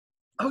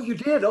Oh, you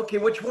did? Okay,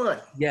 which one?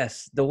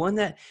 Yes, the one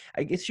that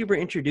I guess you were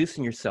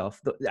introducing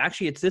yourself.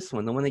 Actually, it's this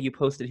one, the one that you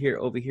posted here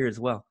over here as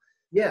well.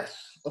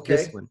 Yes.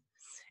 This Okay. one.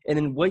 And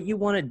then what you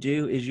want to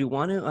do is you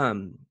want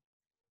to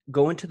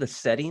go into the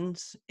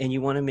settings and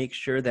you want to make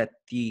sure that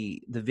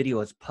the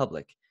video is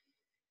public.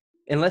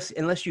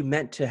 Unless you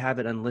meant to have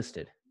it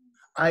unlisted.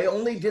 I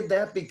only did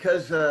that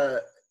because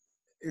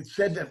it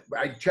said that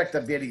I checked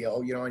a video,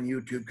 on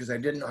YouTube because I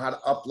didn't know how to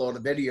upload a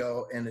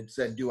video, and it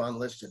said do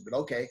unlisted. But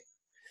okay.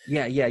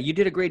 Yeah, you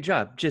did a great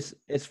job. Just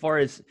as far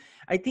as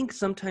I think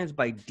sometimes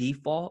by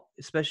default,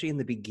 especially in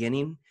the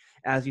beginning,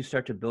 as you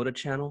start to build a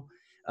channel,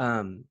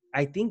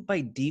 I think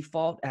by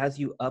default, as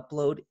you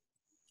upload,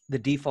 the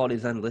default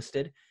is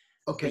unlisted,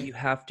 but Okay. you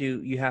have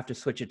to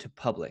switch it to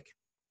public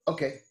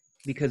Okay.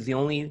 because the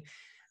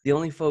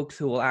only folks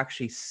who will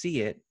actually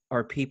see it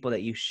are people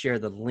that you share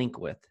the link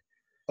with.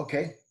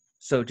 Okay.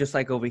 So just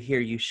like over here,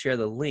 you share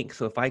the link.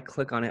 So if I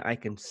click on it, I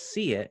can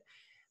see it.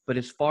 But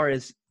as far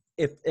as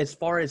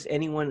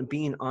anyone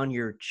being on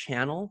your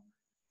channel,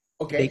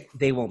 Okay.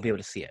 they won't be able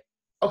to see it.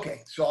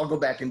 Okay. So I'll go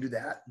back and do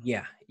that.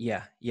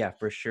 Yeah,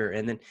 for sure.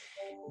 And then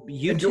And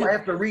do YouTube, I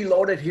have to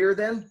reload it here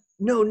then?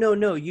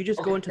 no. You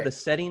just go into Okay. the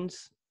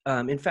settings.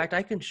 In fact,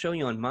 I can show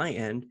you on my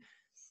end.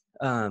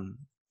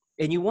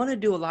 And you want to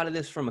do a lot of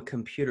this from a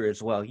computer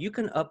as well. You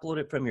can upload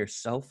it from your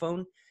cell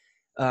phone,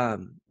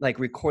 like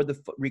record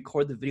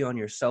the video on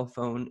your cell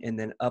phone and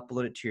then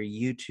upload it to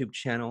your YouTube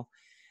channel.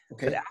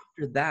 But Okay.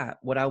 after that,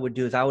 what I would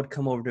do is I would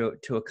come over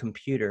to a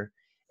computer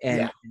and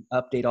Yeah.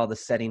 update all the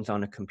settings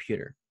on a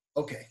computer.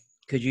 Okay.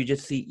 Because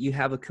you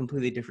have a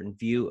completely different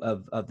view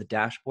of the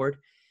dashboard.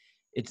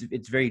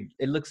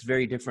 It looks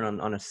very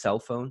different on a cell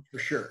phone. For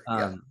sure.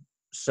 Yeah.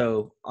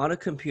 So on a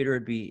computer,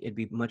 it'd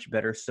be much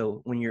better.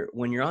 So when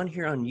you're on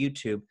here on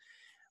YouTube,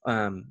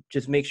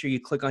 just make sure you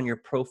click on your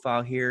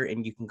profile here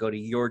and you can go to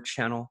your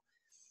channel,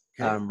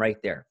 Okay.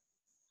 right there.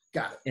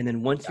 Got it. And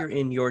then once you're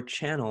in your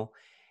channel,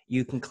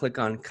 you can click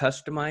on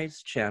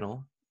customize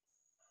channel.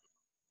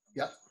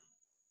 Yep.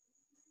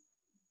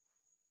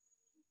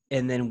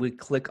 And then we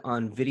click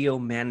on video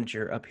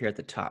manager up here at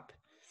the top.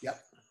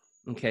 Yep.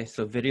 Okay.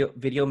 So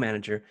video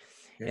manager.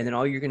 Okay. And then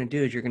all you're going to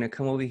do is you're going to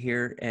come over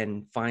here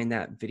and find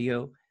that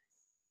video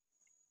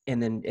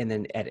and then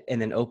edit, and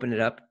then open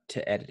it up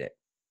to edit it.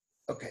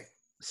 Okay.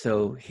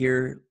 So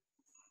here,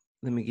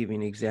 let me give you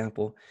an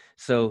example.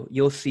 So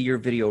you'll see your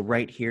video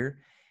right here.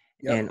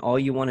 Yep. And all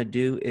you want to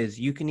do is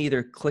you can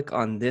either click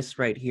on this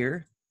right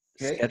here,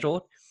 Okay.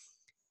 scheduled.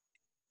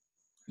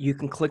 You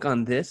can click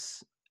on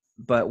this,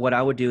 but what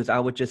I would do is I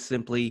would just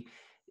simply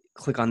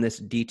click on this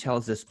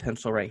details, this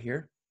pencil right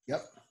here.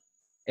 Yep.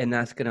 And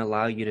that's going to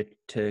allow you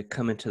to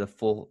come into the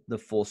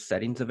full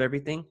settings of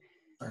everything.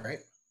 All right.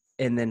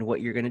 And then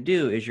what you're going to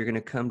do is you're going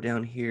to come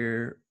down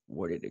here.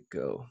 Where did it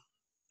go?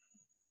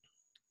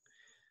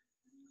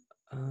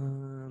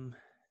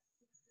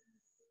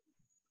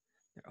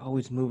 They're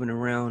always moving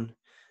around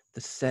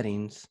the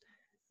settings.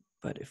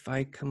 But if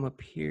I come up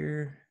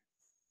here,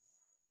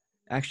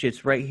 actually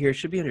it's right here. It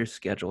should be under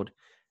scheduled.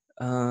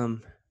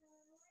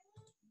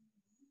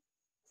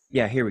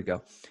 Yeah, here we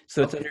go.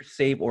 So it's under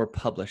save or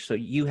publish. So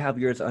you have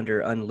yours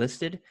under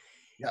unlisted.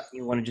 Yeah.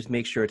 You want to just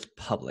make sure it's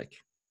public.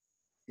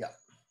 Yeah.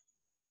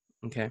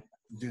 Okay.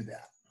 Do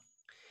that.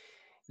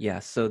 Yeah.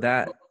 So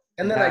that.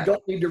 And then I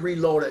don't need to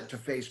reload it to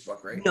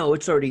Facebook, right? No,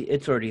 it's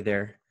already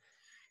there.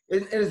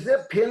 And is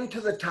it pinned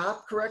to the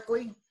top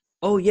correctly?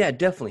 Oh yeah,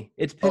 definitely.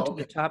 It's pinned to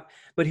the top.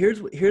 But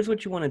here's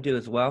what you want to do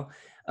as well.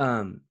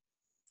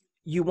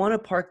 You want to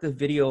park the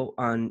video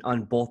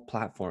on both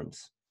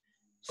platforms.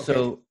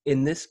 So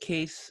in this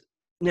case,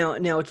 now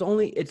it's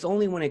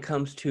only when it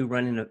comes to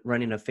running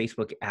a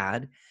Facebook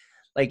ad.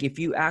 Like if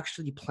you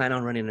actually plan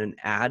on running an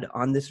ad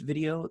on this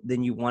video,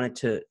 then you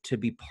want it to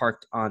be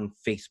parked on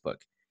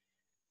Facebook,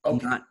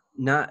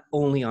 not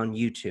only on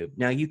YouTube.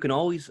 Now you can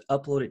always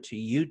upload it to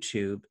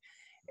YouTube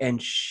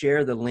and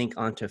share the link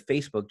onto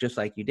Facebook just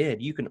like you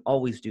did. You can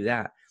always do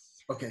that.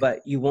 Okay.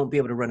 But you won't be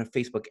able to run a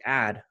Facebook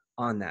ad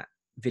on that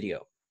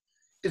video.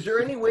 Is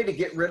there any way to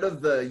get rid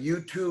of the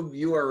YouTube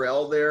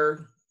URL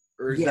there?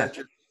 Or is that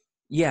just...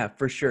 Yeah,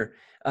 for sure.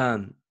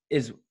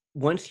 Is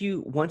once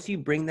you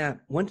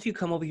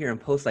come over here and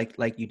post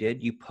like you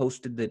did, you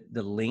posted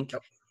the link.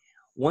 Yep.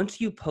 Once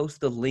you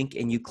post the link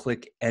and you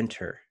click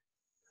enter,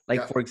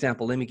 like for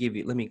example, let me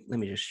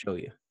just show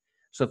you.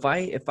 So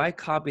if I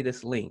copy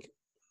this link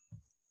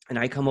and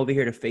I come over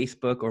here to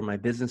Facebook or my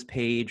business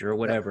page or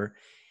whatever,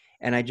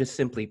 and I just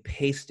simply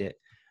paste it,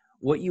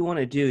 what you want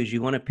to do is you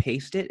want to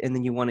paste it and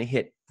then you want to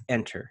hit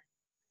enter.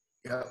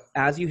 Yeah.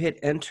 As you hit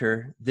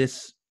enter,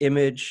 this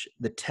image,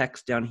 the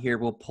text down here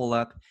will pull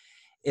up.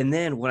 And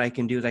then what I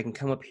can do is I can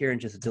come up here and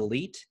just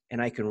delete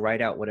and I can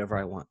write out whatever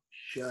I want.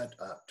 Shut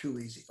up. Too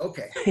easy.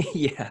 Okay.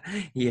 Yeah.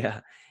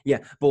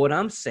 But what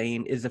I'm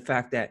saying is the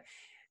fact that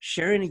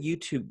sharing a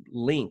YouTube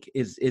link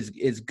is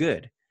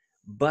good.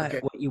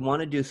 But what you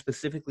want to do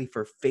specifically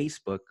for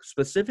Facebook,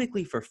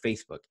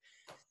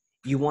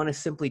 you want to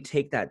simply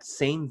take that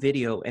same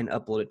video and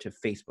upload it to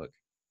Facebook.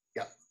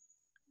 Yeah.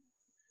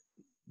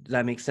 Does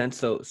that make sense?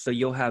 So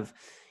you'll have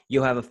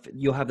you'll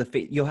have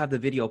the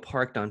video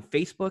parked on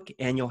Facebook,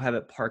 and you'll have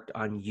it parked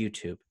on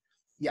YouTube.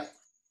 Yeah,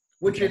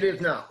 which Okay. it is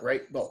now,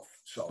 right? Both.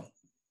 So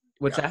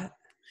What's yeah. that?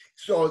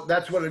 So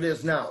that's what it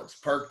is now. It's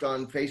parked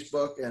on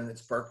Facebook and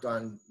it's parked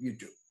on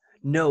YouTube.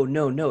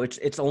 No.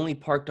 It's only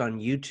parked on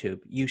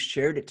YouTube. You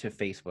shared it to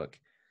Facebook.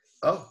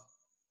 Oh,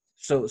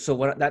 So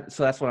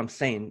that's what I'm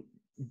saying.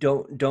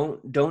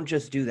 Don't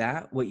just do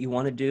that. What you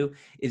want to do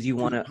is you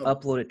want to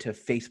upload it to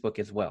Facebook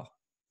as well.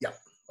 yeah.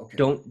 Okay.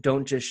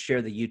 Don't just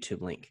share the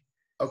YouTube link.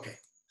 Okay.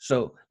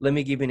 So let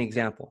me give you an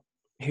example.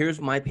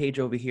 Here's my page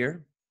over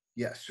here.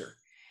 Yes, sir.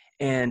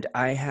 And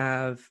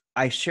I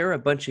share a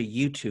bunch of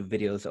YouTube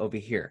videos over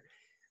here.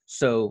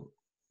 So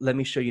let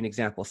me show you an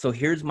example. So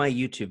here's my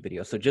YouTube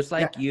video. So just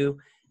like you,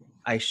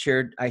 I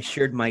shared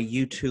my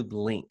YouTube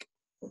link.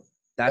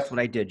 That's what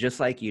I did, just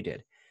like you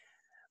did.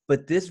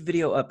 But this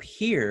video up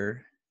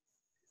here,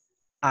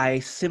 I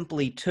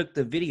simply took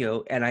the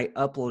video and I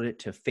uploaded it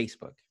to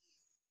Facebook.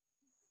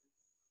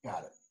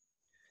 Got it.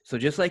 So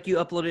just like you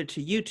uploaded it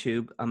to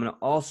YouTube, I'm going to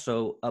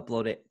also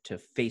upload it to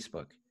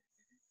Facebook.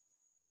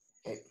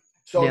 Okay.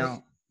 So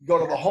now, go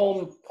to the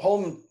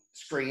home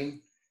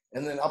screen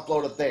and then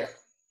upload it there.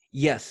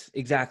 Yes,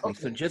 exactly.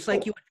 Okay, so just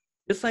like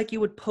you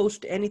would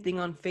post anything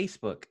on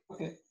Facebook,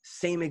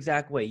 same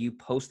exact way you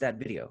post that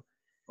video.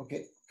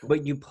 Okay. Cool.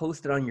 But you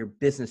post it on your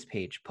business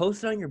page.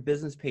 Post it on your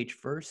business page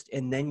first,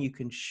 and then you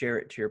can share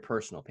it to your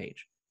personal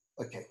page.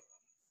 Okay.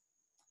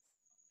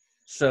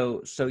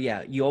 So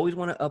yeah, you always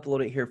want to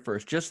upload it here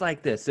first. Just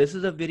like this. This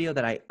is a video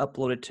that I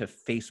uploaded to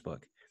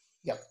Facebook.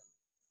 Yep.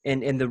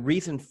 And the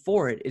reason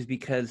for it is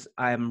because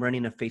I'm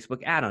running a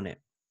Facebook ad on it.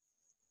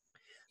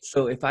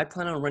 So if I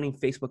plan on running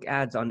Facebook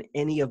ads on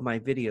any of my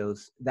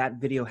videos, that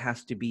video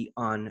has to be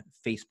on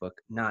Facebook,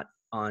 not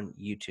on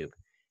YouTube.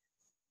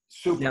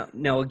 Super.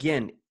 Now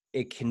again,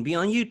 it can be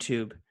on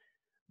YouTube,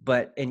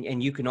 but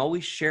and you can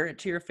always share it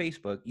to your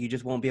Facebook. You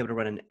just won't be able to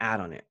run an ad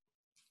on it.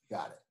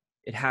 Got it.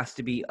 It has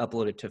to be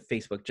uploaded to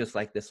Facebook, just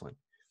like this one.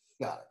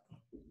 Got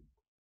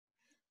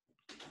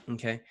it.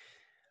 Okay.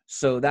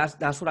 So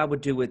that's what I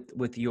would do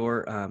with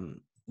your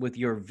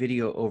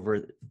video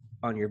over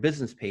on your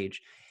business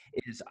page.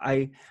 Is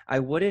I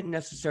wouldn't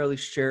necessarily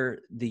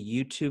share the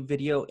YouTube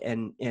video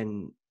and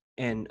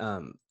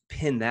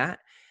pin that.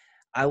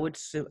 I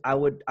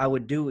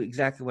would do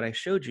exactly what I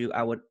showed you.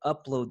 I would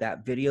upload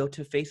that video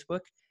to Facebook.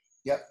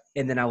 Yep.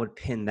 And then I would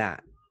pin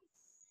that.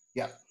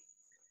 Yep.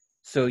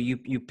 So you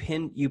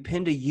pinned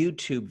a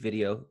YouTube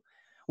video,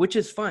 which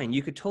is fine.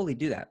 You could totally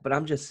do that. But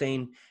I'm just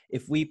saying,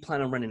 if we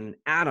plan on running an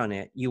ad on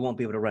it, you won't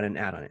be able to run an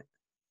ad on it.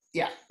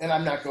 Yeah, and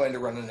I'm not going to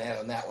run an ad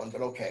on that one,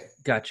 but okay.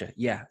 Gotcha.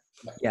 Yeah.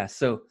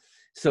 So,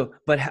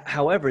 but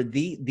however,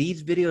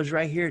 these videos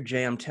right here,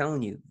 Jay, I'm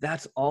telling you,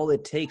 that's all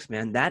it takes,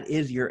 man. That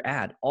is your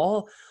ad.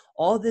 All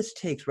this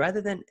takes,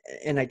 rather than,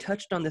 and I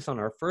touched on this on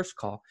our first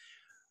call,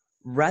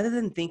 rather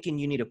than thinking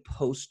you need to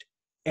post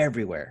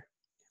everywhere,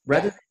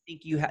 rather than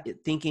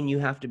thinking you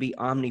have to be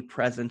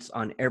omnipresent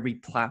on every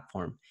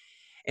platform,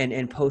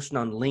 and posting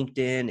on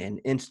LinkedIn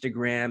and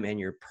Instagram and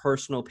your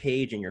personal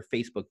page and your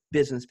Facebook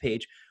business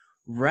page,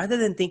 rather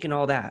than thinking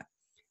all that,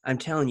 I'm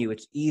telling you,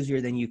 it's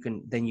easier than you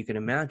can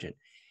imagine.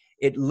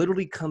 It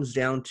literally comes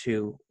down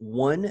to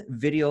one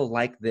video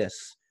like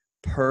this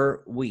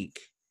per week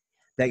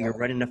that you're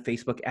running a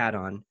Facebook ad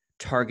on,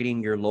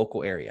 targeting your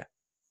local area.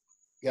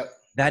 Yep.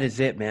 That is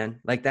it, man.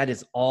 Like, that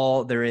is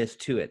all there is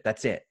to it.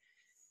 That's it.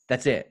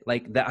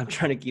 Like that. I'm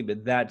trying to keep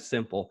it that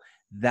simple.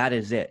 That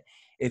is it.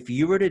 If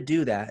you were to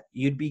do that,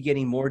 you'd be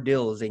getting more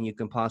deals than you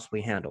can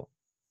possibly handle.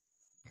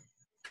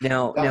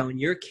 Now in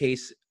your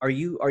case, are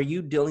you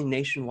dealing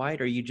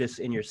nationwide, or are you just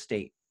in your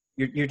state?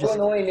 You're just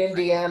Illinois and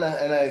Indiana,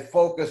 and I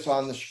focus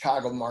on the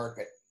Chicago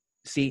market.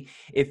 See,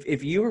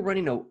 if you were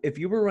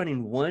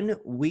running one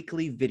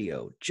weekly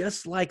video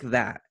just like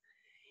that,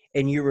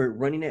 and you were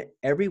running it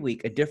every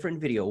week, a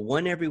different video,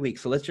 one every week.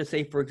 So let's just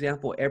say, for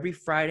example, every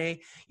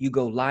Friday you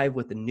go live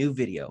with a new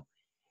video,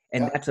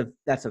 and that's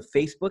a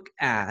Facebook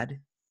ad,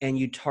 and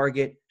you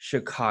target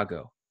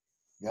Chicago.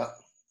 Yep.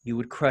 You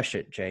would crush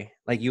it, Jay.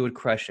 Like, you would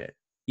crush it.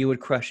 You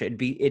would crush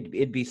it.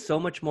 It'd be so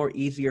much more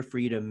easier for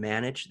you to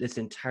manage this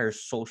entire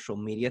social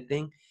media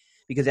thing,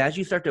 because as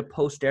you start to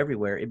post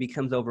everywhere, it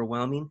becomes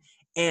overwhelming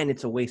and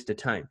it's a waste of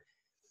time.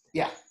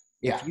 Yeah.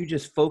 If you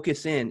just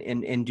focus in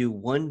and do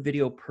one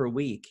video per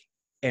week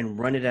and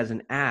run it as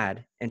an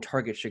ad and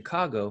target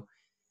Chicago,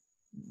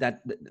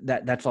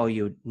 that's all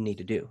you need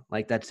to do.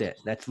 Like, that's it.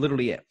 That's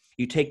literally it.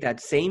 You take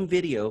that same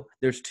video.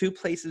 There's two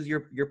places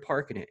you're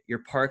parking it.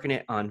 You're parking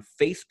it on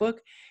Facebook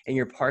and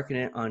you're parking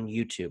it on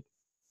YouTube.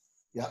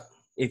 Yeah.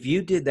 If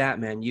you did that,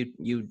 man,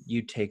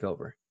 you take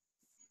over.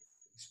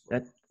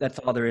 That's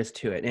all there is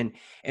to it.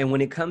 And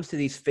when it comes to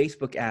these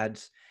Facebook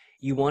ads,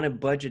 you want to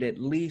budget at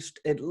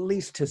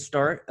least to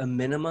start a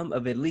minimum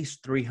of at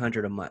least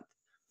 $300 a month.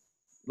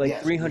 Like,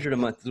 yes, $300 a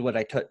month is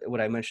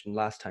what I mentioned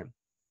last time.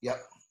 Yep.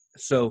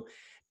 So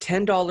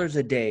 $10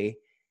 a day,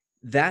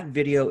 that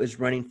video is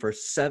running for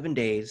 7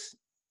 days,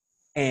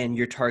 and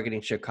you're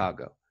targeting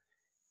Chicago.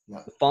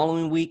 Yep. The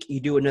following week, you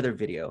do another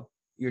video.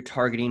 you're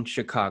targeting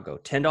Chicago,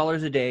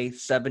 $10 a day,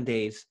 7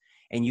 days,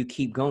 and you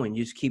keep going.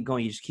 You just keep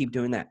going. You just keep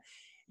doing that.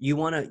 You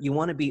want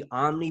to be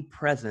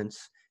omnipresent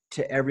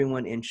to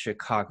everyone in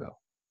Chicago.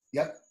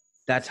 Yep.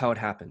 That's how it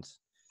happens.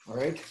 All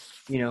right.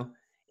 You know,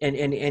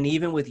 and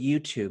even with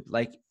YouTube,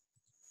 like,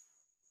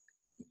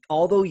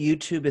 although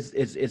YouTube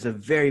is a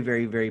very,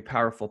 very, very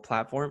powerful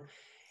platform,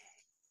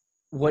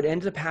 what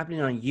ends up happening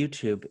on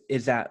YouTube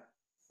is that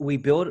we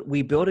build a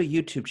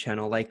YouTube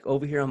channel, like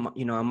over here on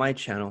on my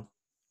channel.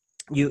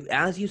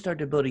 As you start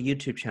to build a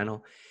YouTube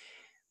channel,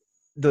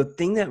 the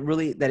thing that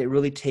it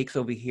really takes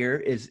over here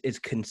is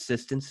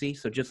consistency.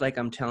 So just like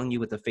I'm telling you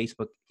with the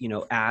Facebook,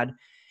 ad,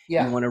 you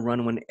want to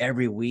run one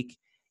every week,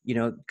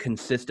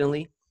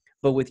 consistently.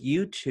 But with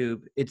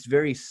YouTube, it's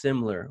very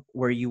similar,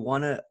 where you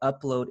want to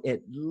upload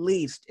at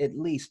least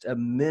a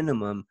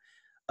minimum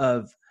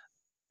of,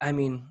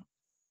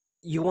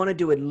 you want to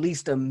do at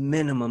least a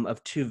minimum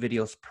of 2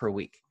 videos per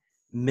week.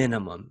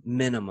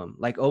 Minimum.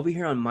 Like over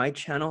here on my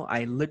channel,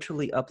 I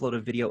literally upload a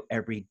video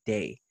every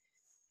day.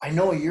 I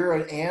know you're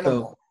an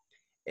animal.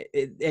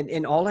 So,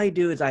 and all I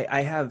do is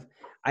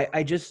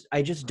I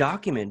just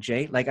document,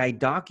 Jay. Like, I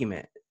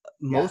document.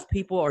 Most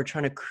people are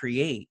trying to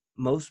create.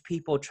 Most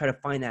people try to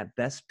find that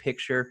best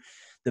picture,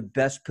 the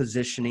best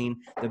positioning,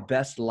 the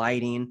best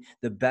lighting,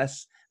 the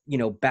best,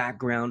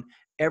 background.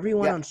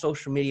 Everyone on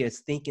social media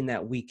is thinking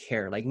that we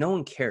care. Like, no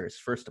one cares.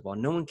 First of all,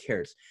 no one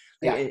cares.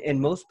 And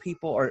most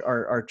people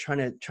are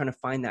trying to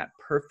find that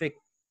perfect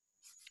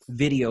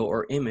video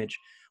or image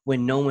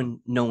when no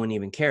one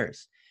even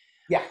cares.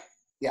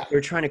 Yeah.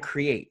 They're trying to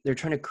create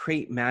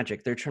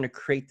magic. They're trying to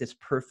create this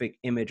perfect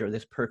image or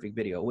this perfect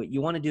video. What you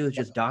want to do is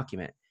just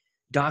document.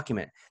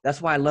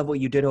 That's why I love what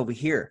you did over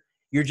here.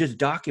 You're just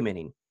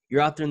documenting.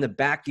 You're out there in the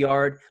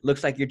backyard.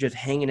 Looks like you're just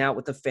hanging out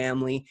with the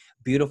family.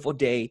 Beautiful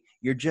day.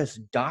 You're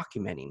just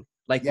documenting.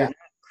 Like, you're not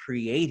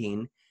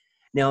creating.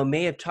 Now,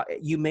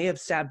 you may have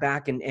sat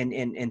back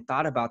and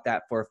thought about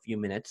that for a few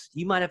minutes.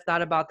 You might have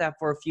thought about that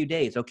for a few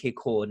days. Okay,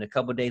 cool. In a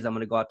couple of days, I'm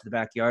going to go out to the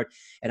backyard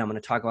and I'm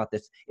going to talk about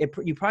this.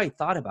 You probably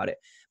thought about it.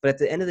 But at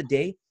the end of the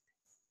day,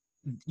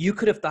 you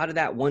could have thought of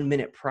that 1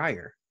 minute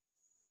prior.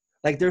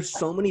 Like, there's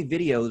so many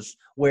videos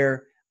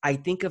where I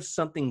think of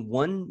something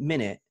 1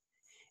 minute,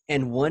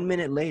 and 1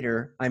 minute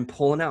later, I'm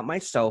pulling out my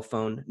cell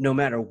phone, no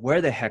matter where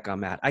the heck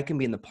I'm at. I can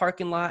be in the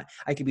parking lot.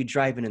 I could be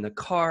driving in the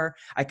car.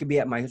 I could be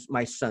at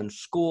my son's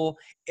school.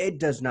 It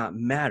does not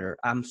matter.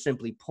 I'm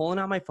simply pulling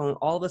out my phone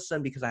all of a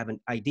sudden because I have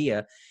an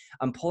idea.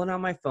 I'm pulling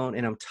out my phone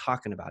and I'm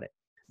talking about it.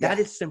 That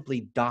is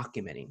simply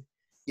documenting.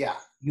 Yeah.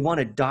 You want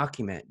to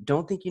document.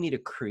 Don't think you need to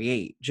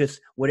create. Just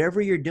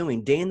whatever you're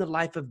doing, day in the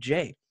life of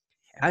Jay.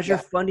 As you're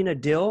funding a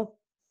deal,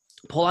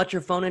 pull out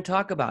your phone and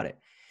talk about it.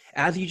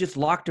 As you just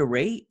locked a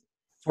rate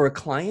for a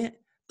client,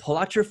 pull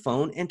out your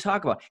phone and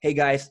talk about, hey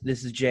guys,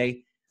 this is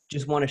Jay.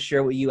 Just want to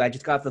share with you. I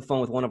just got off the phone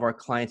with one of our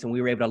clients and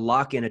we were able to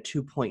lock in a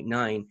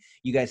 2.9.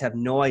 You guys have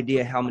no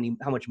idea how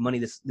much money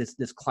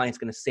this client's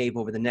going to save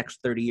over the next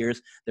 30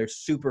 years. They're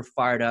super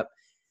fired up.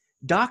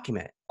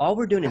 Document. All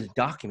we're doing is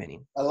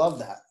documenting. I love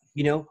that.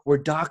 We're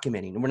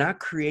documenting. We're not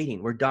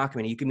creating. We're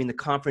documenting. You could be in the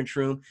conference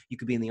room. You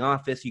could be in the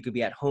office. You could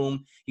be at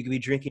home. You could be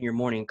drinking your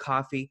morning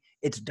coffee.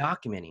 It's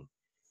documenting.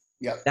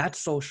 Yeah. That's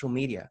social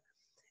media.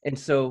 And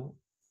so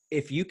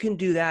if you can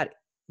do that,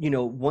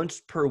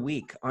 once per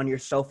week on your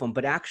cell phone,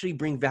 but actually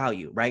bring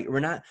value, right?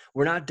 We're not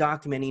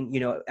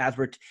documenting, as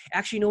we're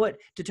actually, you know what,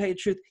 to tell you the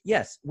truth,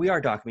 yes, we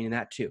are documenting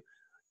that too.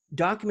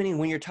 Documenting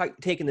when you're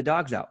taking the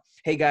dogs out.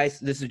 Hey guys,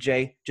 this is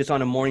Jay, just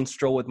on a morning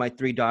stroll with my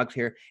 3 dogs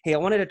here. Hey, I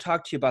wanted to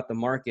talk to you about the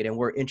market and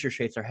where interest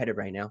rates are headed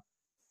right now.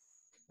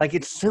 Like,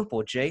 it's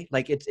simple, Jay.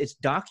 Like, it's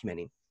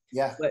documenting.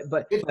 Yeah.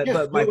 But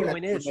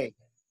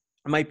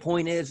my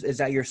point is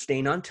that you're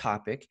staying on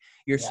topic.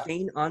 You're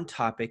staying on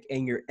topic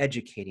and you're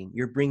educating.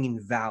 You're bringing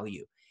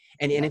value.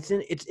 And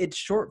it's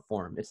short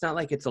form. It's not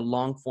like it's a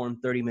long form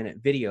 30-minute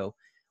video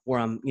where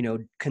I'm,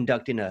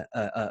 conducting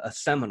a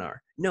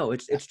seminar. No,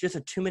 it's just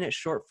a 2-minute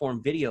short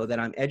form video that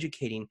I'm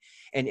educating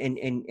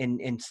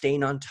and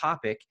staying on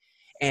topic.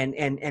 And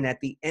at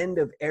the end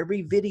of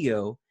every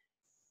video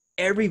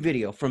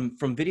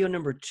from video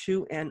number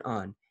 2 and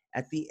on,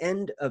 at the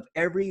end of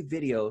every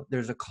video,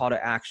 there's a call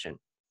to action.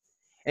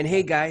 And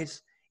hey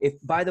guys,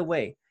 by the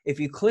way, if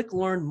you click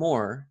learn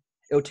more,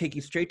 it'll take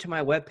you straight to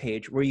my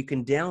webpage where you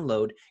can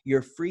download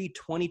your free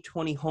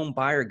 2020 home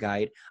buyer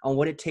guide on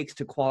what it takes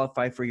to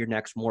qualify for your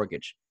next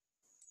mortgage.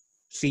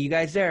 See you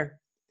guys there.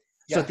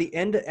 Yeah. So at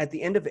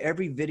the end of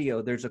every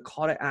video, there's a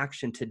call to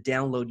action to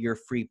download your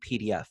free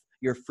PDF,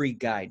 your free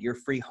guide, your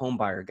free home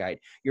buyer guide,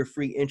 your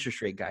free interest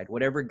rate guide,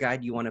 whatever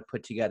guide you want to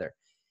put together.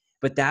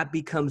 But that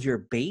becomes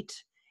your bait.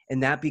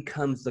 And that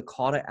becomes the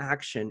call to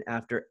action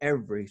after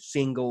every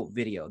single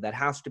video. That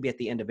has to be at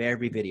the end of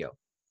every video.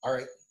 All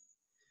right.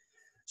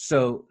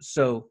 So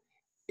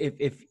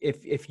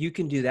if you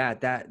can do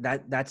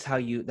that's how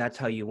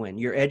you win.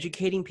 You're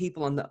educating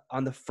people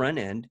on the front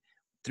end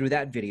through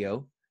that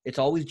video. It's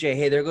always Jay.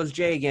 Hey, there goes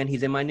Jay again.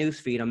 He's in my news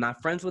feed. I'm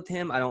not friends with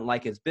him. I don't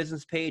like his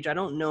business page. I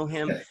don't know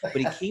him, but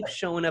he keeps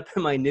showing up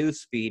in my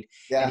news feed,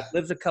 and Yeah. he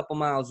lives a couple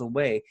miles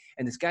away.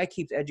 And this guy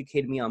keeps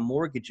educating me on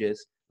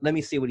mortgages. Let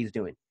me see what he's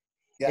doing.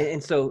 Yeah.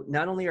 And so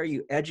not only are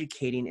you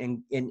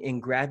educating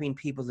and grabbing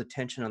people's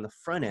attention on the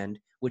front end,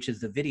 which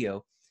is the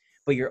video,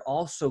 but you're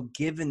also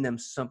giving them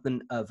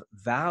something of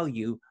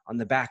value on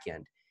the back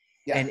end.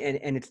 Yeah.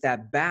 And it's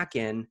that back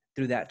end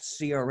through that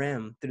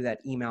CRM, through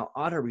that email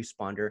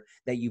autoresponder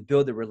that you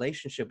build a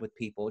relationship with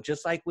people.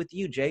 Just like with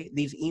you, Jay,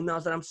 these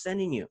emails that I'm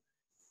sending you.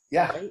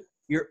 Yeah. Right?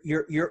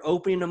 You're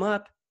opening them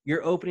up.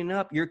 You're opening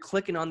up. You're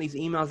clicking on these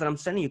emails that I'm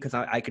sending you because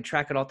I could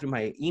track it all through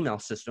my email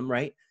system,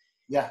 right?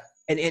 Yeah.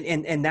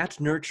 And that's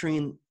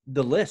nurturing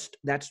the list.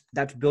 That's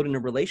building a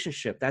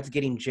relationship. That's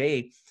getting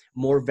Jay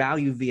more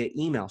value via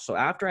email. So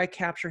after I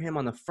capture him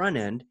on the front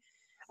end,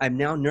 I'm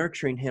now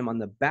nurturing him on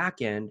the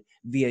back end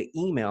via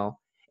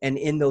email. And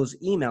in those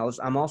emails,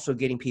 I'm also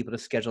getting people to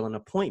schedule an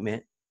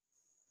appointment,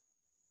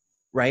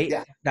 right?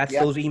 Yeah. That's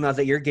Yeah. those emails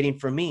that you're getting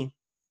from me.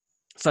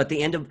 So at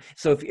the end of,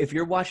 so if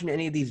you're watching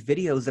any of these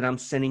videos that I'm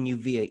sending you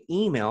via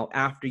email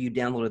after you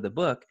downloaded the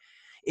book,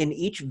 in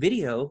each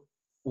video,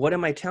 what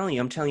am I telling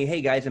you? I'm telling you,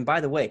 hey guys, and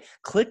by the way,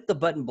 click the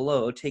button below,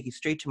 it'll take you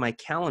straight to my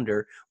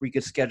calendar where you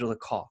can schedule a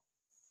call.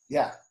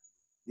 Yeah.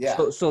 Yeah.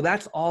 So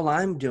that's all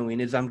I'm doing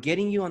is I'm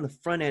getting you on the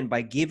front end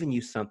by giving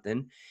you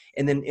something.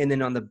 And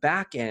then on the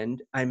back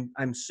end,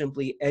 I'm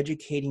simply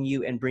educating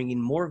you and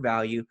bringing more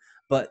value.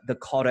 But the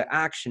call to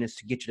action is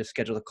to get you to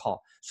schedule a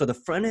call. So the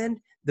front end,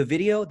 the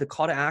video, the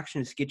call to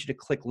action is to get you to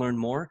click learn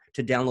more,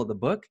 to download the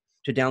book,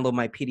 to download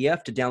my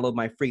PDF, to download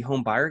my free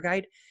home buyer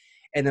guide.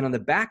 And then on the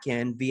back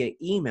end via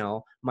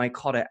email, my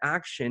call to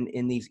action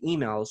in these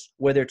emails,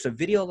 whether it's a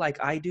video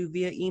like I do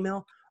via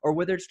email or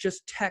whether it's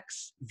just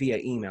text via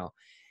email,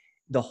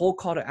 the whole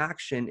call to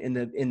action in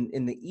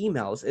the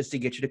emails is to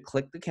get you to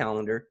click the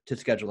calendar to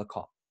schedule a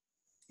call.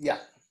 Yeah.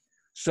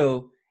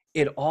 So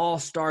it all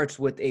starts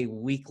with a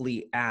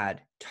weekly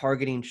ad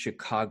targeting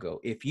Chicago.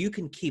 If you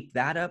can keep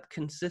that up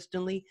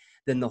consistently,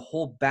 then the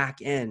whole back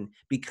end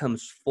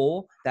becomes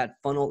full. That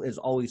funnel is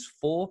always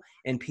full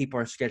and people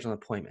are scheduling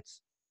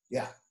appointments.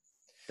 Yeah.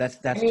 That's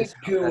I need just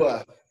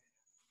how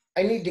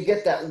I need to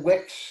get that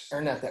Wix,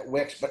 or not that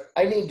Wix, but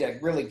I need to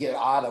really get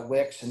out of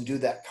Wix and do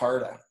that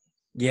Carta.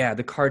 Yeah,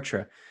 the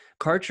Kartra.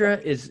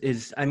 Kartra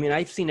is I mean,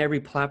 I've seen every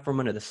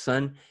platform under the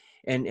sun,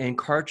 and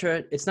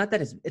Kartra, it's not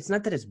that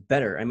it's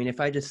better. I mean,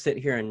 if I just sit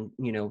here and,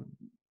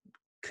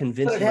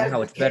 convince But it you on has how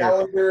the it's better.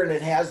 calendar and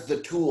it has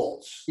the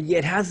tools. Yeah,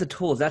 it has the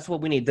tools. That's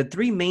what we need. The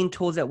three main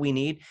tools that we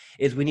need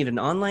is we need an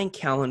online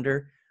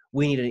calendar,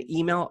 we need an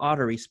email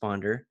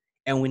autoresponder,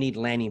 and we need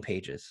landing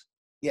pages.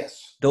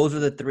 Yes. Those are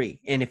the three.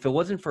 And if it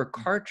wasn't for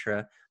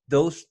Kartra,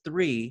 those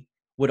three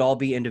would all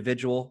be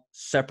individual,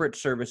 separate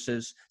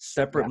services,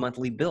 separate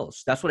monthly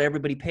bills. That's what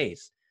everybody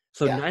pays.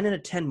 So 9 out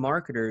of 10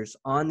 marketers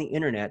on the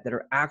internet that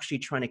are actually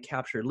trying to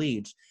capture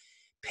leads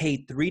pay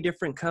 3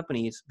 different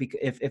companies because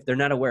if they're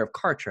not aware of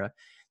Kartra,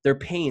 they're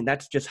paying.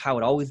 That's just how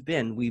it always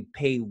been. We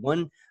pay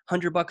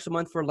 $100 a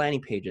month for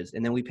landing pages,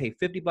 and then we pay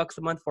 $50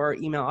 a month for our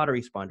email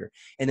autoresponder,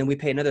 and then we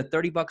pay another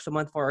 $30 a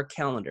month for our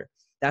calendar.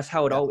 That's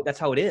how it that's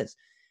how it is.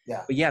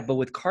 Yeah. But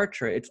with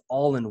Kartra, it's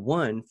all in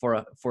one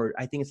for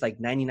I think it's like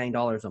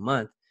 $99 a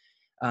month.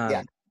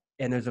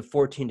 And there's a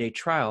 14-day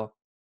trial.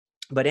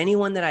 But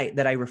anyone that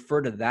I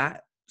refer to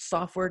that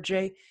software,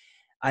 Jay,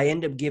 I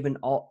end up giving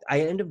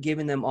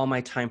them all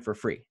my time for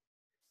free.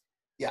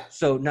 Yeah.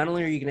 So not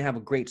only are you going to have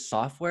a great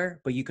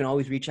software, but you can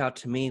always reach out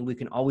to me. We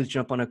can always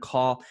jump on a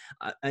call.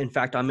 In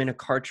fact, I'm in a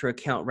Kartra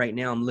account right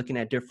now. I'm looking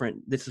at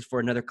this is for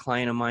another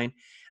client of mine.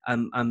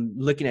 I'm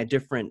looking at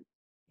different,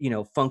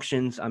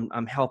 functions.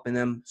 I'm helping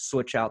them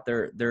switch out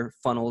their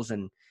funnels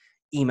and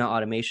email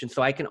automation.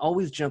 So I can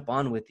always jump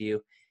on with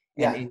you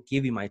and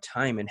give you my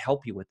time and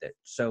help you with it.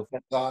 So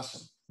that's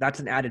awesome. That's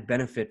an added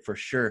benefit for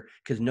sure,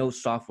 because no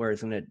software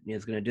is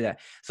gonna do that.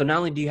 So not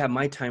only do you have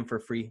my time for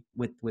free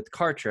with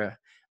Kartra,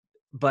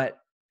 but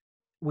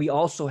we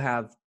also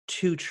have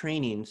 2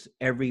 trainings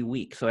every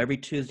week. So every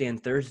Tuesday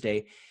and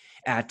Thursday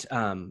at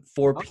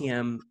 4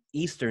 p.m.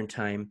 Eastern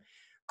time,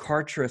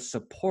 Kartra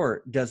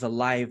support does a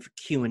live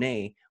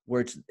Q&A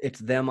where it's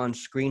them on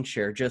screen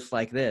share just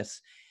like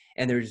this.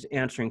 And they're just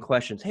answering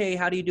questions. Hey,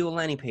 how do you do a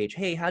landing page?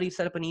 Hey, how do you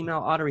set up an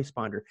email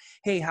autoresponder?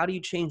 Hey, how do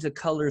you change the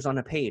colors on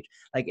a page?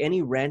 Like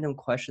any random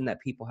question that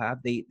people have,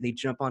 they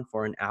jump on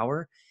for an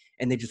hour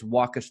and they just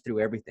walk us through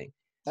everything.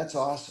 That's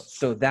awesome.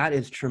 So that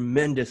is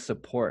tremendous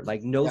support.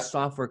 Like no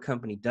software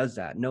company does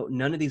that.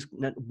 None of these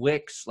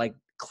Wix, like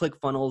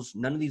ClickFunnels,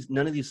 none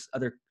of these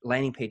other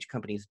landing page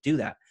companies do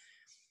that.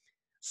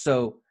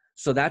 So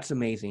that's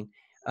amazing.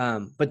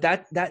 But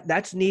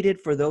that's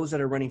needed for those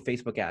that are running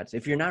Facebook ads.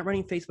 If you're not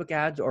running Facebook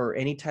ads or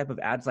any type of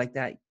ads like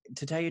that,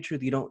 to tell you the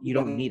truth, you don't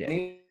need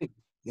it.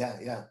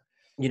 Yeah.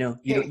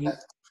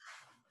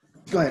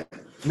 Go ahead.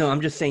 No,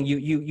 I'm just saying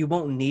you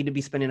won't need to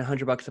be spending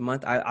 $100 a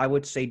month. I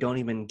would say don't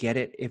even get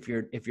it if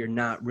you're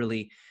not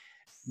really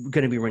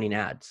going to be running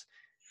ads.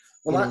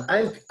 Well,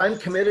 I'm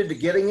committed to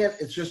getting it.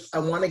 It's just I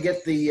want to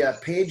get the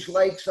page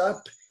likes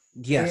up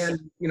Yes. And,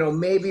 you know,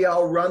 maybe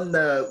I'll run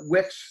the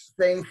Wix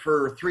thing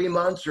for 3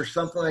 months or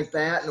something like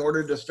that in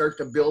order to start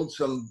to build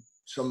some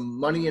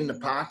money in the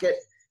pocket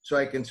so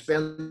I can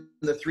spend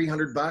the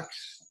 $300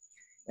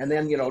 and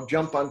then, you know,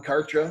 jump on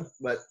Kartra.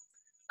 But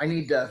I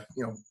need to,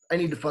 you know, I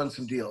need to fund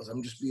some deals.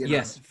 I'm just being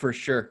Yes, honest. for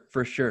sure.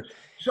 For sure.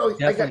 So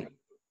Definitely.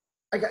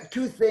 I got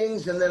two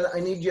things, and then I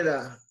need you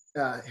to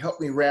help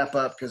me wrap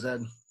up because my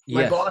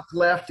Yes. boss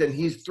left and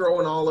he's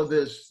throwing all of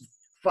his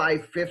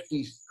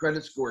 550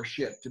 credit score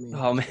shit to me.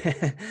 Oh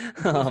man.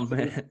 Oh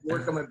man.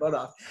 Working my butt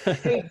off.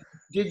 Hey,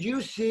 did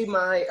you see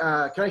my,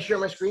 can I share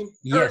my screen? Or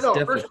Yes, no, first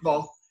definitely. of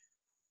all,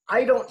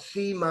 I don't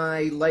see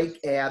my like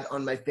ad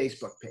on my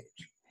Facebook page.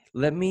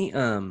 Let me,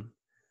 can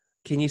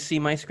you see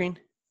my screen?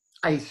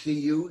 I see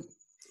you,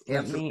 Let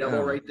handsome me,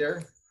 devil right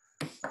there.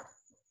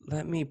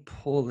 let me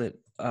pull it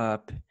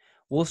up.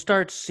 We'll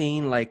start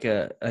seeing like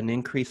an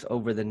increase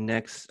over the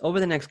next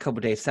couple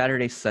of days.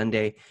 Saturday,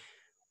 Sunday,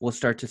 we'll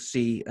start to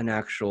see an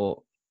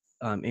actual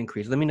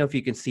increase. Let me know if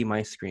you can see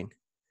my screen.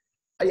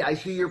 I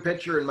see your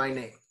picture and my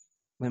name.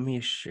 Let me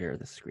share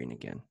the screen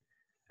again.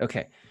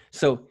 Okay,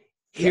 so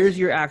here's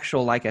your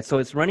actual like ad. So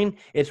it's running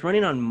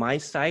on my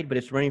side, but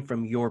it's running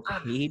from your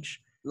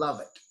page.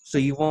 Love it. So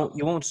you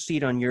won't see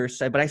it on your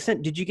side. But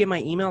did you get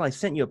my email? I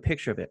sent you a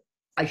picture of it.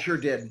 I sure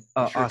did.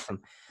 Oh, sure awesome.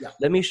 did. Yeah.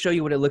 Let me show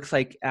you what it looks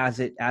like as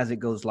it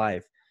goes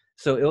live.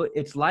 So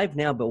it's live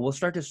now, but we'll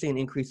start to see an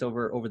increase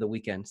over the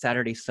weekend,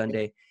 Saturday,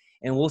 Sunday,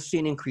 and we'll see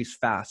an increase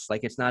fast.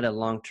 Like it's not a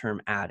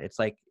long-term ad. It's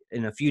like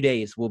in a few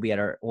days we'll be at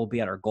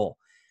our goal.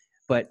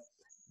 But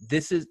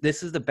this is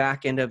the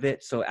back end of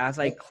it. So as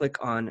I click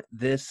on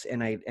this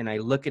and I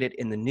look at it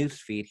in the news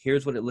feed,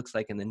 here's what it looks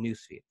like in the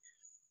news feed.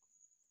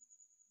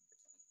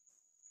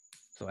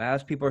 So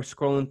as people are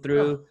scrolling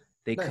through,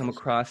 they come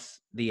across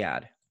the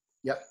ad.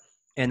 Yep.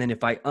 And then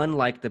if I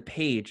unlike the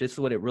page, this is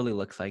what it really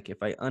looks like.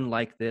 If I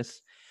unlike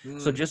this,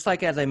 so just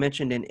like as I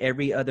mentioned in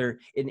every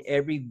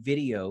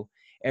video,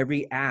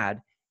 every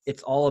ad,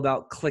 it's all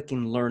about click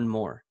and learn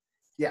more.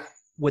 Yeah.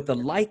 With the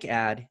like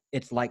ad,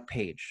 it's like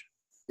page.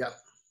 Yep.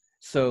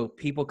 So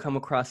people come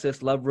across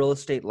this, love real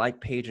estate,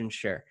 like page and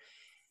share.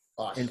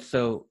 Awesome.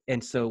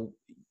 And so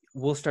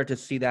we'll start to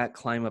see that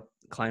climb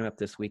up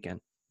this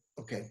weekend.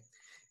 Okay.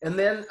 And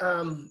then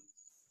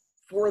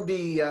for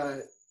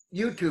the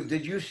YouTube,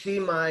 did you see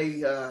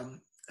my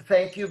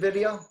thank you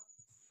video?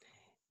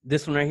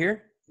 This one right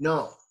here?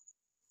 No.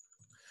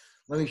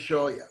 Let me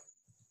show you.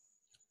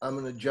 I'm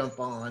going to jump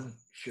on,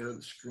 share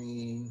the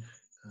screen.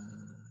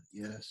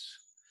 Yes.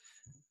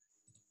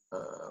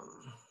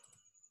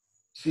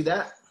 See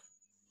that?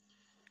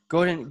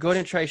 Go ahead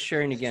and try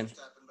sharing again.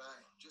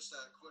 Just a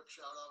quick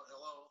shout out.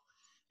 Hello.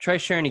 Try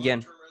sharing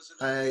again.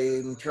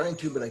 I'm trying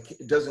to, but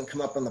it doesn't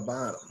come up on the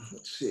bottom.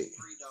 Let's see.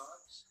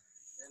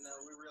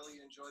 We really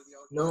enjoy the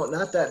no,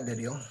 not that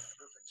video.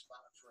 Perfect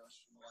spot for us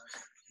from the last.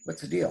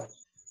 What's the deal?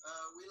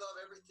 We love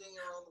everything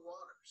around the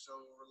water, so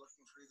we're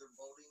looking for either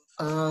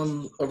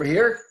boating. Over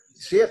here.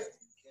 See it?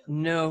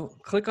 No.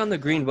 Click on the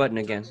green button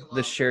again.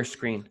 The share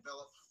screen.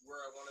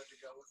 Where I wanted to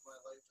go with my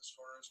life as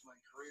far as my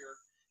career.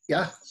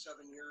 Yeah.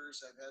 7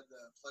 years, I've had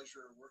the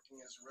pleasure of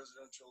working as a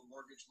residential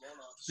mortgage loan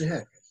officer.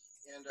 Yeah.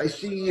 And I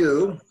see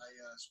you. I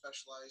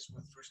specialize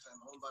with first-time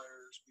home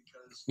buyers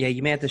because Yeah,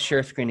 you may have to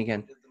share screen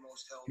again. did the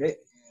most help, Okay.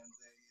 and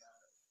they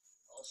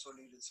also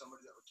needed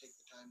somebody that would take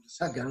the time to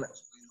I got it.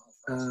 explain the whole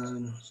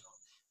process. So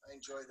I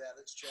enjoy that.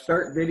 It's challenging.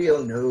 Start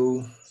video.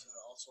 No. It's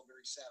also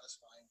very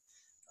satisfying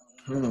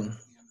at the end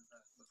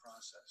of the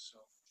process. So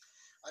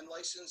I'm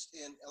licensed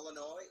in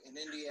Illinois and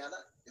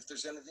Indiana. If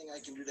there's anything I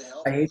can do to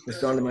help, I hate the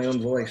sound of my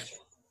own voice.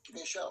 give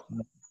me a shout.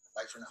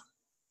 Bye for now.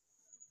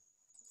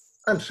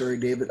 I'm sorry,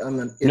 David. I'm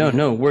an No, idiot.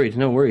 no worries.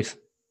 No worries.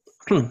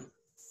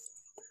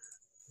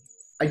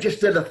 I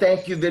just did a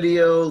thank you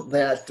video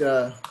that,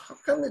 how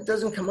come it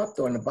doesn't come up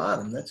though on the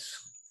bottom? That's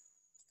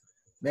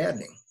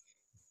maddening.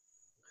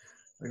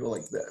 I go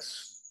like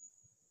this,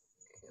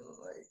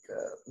 like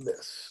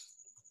this.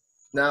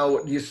 Now,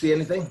 do you see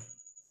anything?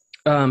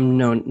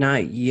 No,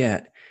 not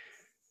yet.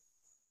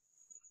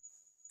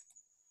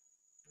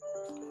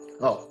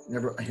 Oh,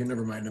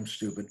 never mind. I'm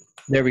stupid.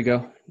 There we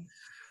go.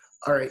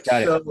 All right.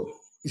 Got it. So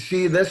you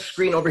see this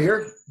screen over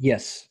here?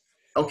 Yes.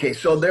 Okay.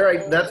 So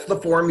that's the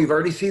form. You've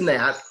already seen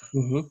that.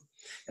 Mm-hmm.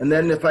 And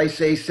then if I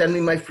say, send me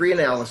my free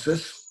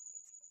analysis,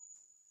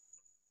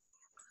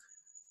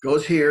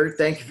 goes here.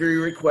 Thank you for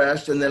your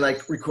request. And then I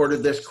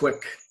recorded this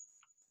quick.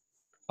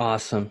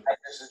 Awesome. Hi,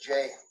 this is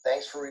Jay.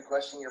 Thanks for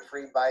requesting your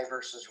free buy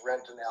versus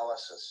rent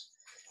analysis.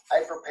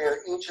 I prepare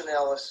each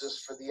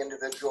analysis for the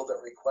individual that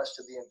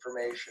requested the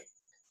information.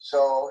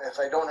 So if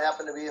I don't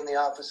happen to be in the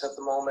office at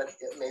the moment,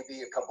 it may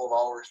be a couple of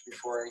hours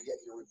before I get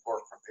your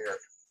report prepared.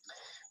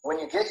 When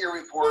you get your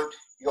report,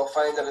 you'll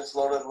find that it's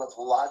loaded with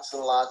lots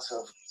and lots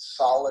of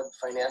solid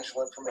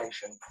financial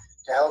information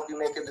to help you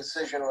make a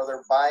decision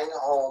whether buying a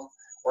home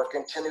or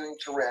continuing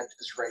to rent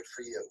is right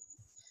for you.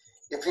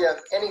 If you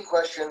have any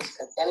questions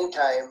at any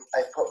time,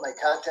 I've put my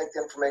contact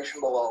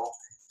information below.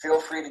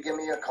 Feel free to give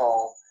me a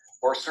call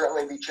or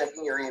certainly be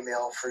checking your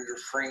email for your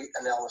free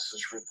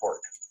analysis report.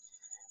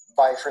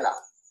 Bye for now.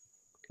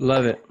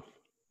 Love it.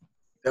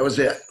 That was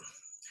it.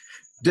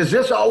 Does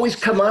this always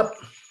come up?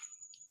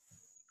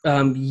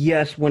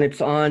 Yes, when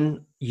it's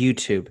on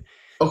YouTube.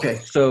 Okay.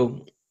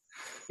 So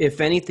if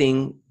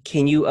anything,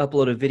 can you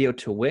upload a video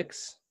to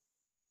Wix?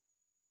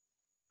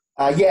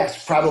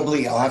 Yes,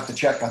 probably. I'll have to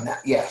check on that.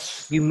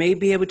 Yes. You may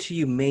be able to,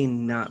 you may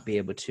not be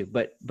able to,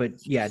 but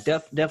yeah,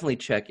 definitely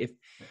check.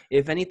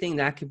 If anything,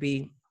 that could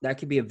be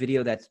a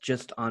video that's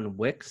just on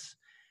Wix.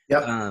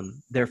 Yep.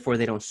 Therefore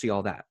they don't see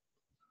all that.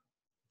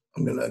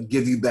 I'm going to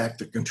give you back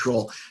the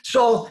control.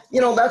 So,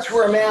 that's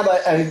where I'm at.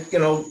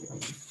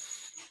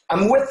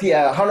 I'm with you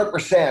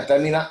 100%. I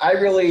mean,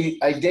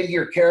 I dig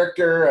your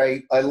character.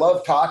 I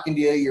love talking to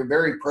you. You're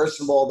very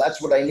personable.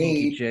 That's what I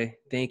need. Thank you, Jay.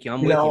 Thank you.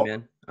 I'm with you,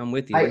 man. I'm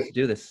with you. Let's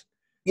do this.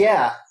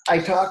 Yeah. I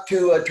talked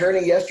to an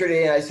attorney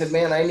yesterday and I said,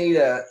 man, I need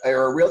a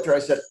realtor. I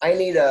said, I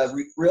need a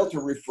realtor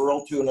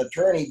referral to an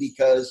attorney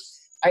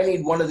because I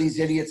need one of these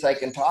idiots I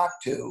can talk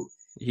to.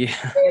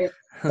 Yeah. And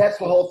that's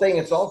the whole thing.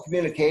 It's all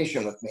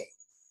communication with me.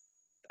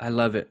 I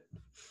love it.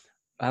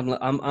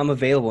 I'm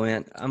available,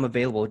 man. I'm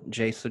available,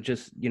 Jay. So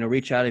just,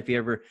 reach out if you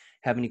ever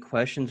have any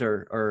questions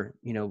or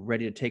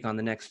ready to take on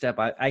the next step.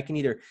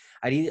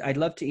 I'd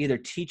love to either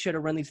teach you to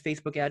run these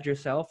Facebook ads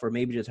yourself or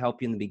maybe just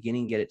help you in the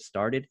beginning, get it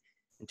started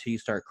until you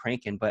start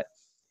cranking. But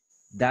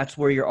that's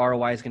where your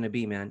ROI is going to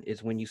be, man,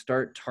 is when you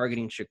start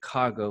targeting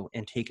Chicago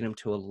and taking them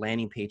to a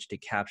landing page to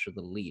capture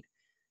the lead.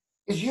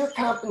 Is your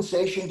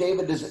compensation,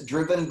 David, is it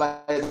driven by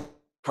the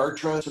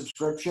Kartra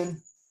subscription?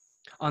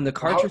 On the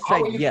Kartra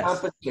side, yes.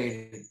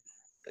 Compensated?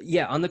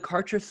 Yeah, on the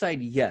Kartra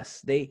side,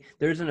 yes.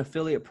 There's an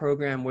affiliate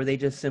program where they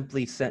just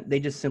simply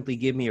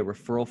give me a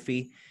referral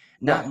fee,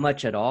 not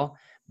much at all,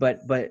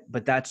 but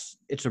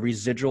it's a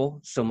residual.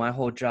 So my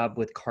whole job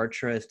with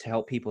Kartra is to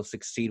help people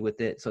succeed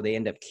with it, so they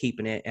end up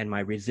keeping it, and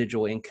my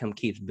residual income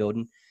keeps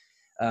building.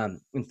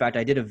 In fact,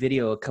 I did a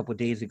video a couple of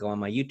days ago on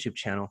my YouTube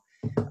channel.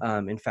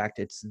 In fact,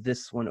 it's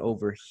this one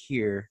over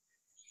here,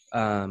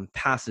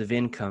 passive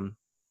income.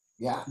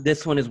 Yeah.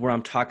 This one is where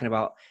I'm talking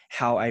about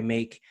how I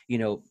make,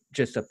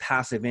 just a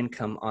passive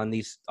income on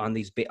this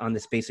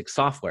basic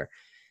software.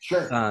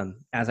 Sure.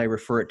 As I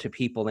refer it to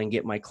people and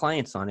get my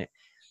clients on it.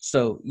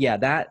 So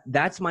yeah,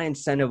 that's my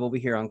incentive over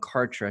here on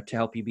Kartra to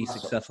help you be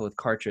successful with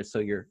Kartra. So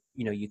you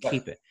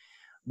keep it.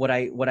 What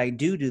I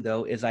do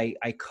though, is I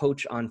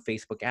coach on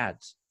Facebook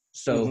ads.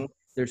 So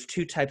there's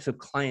two types of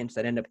clients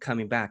that end up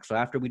coming back. So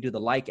after we do the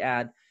like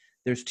ad,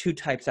 there's two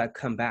types that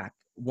come back.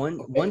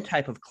 One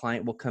type of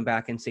client will come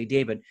back and say,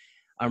 David,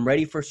 I'm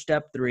ready for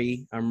step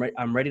 3.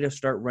 I'm ready to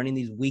start running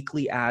these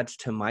weekly ads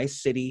to my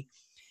city.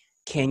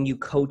 Can you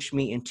coach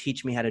me and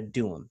teach me how to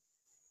do them?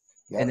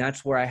 And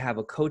that's where I have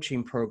a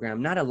coaching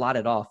program, not a lot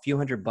at all, a few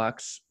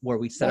 $100, where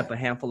we set up a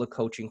handful of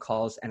coaching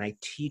calls and I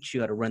teach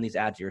you how to run these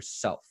ads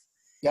yourself.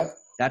 Yep.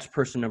 That's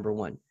person number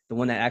 1, the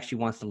one that actually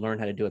wants to learn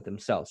how to do it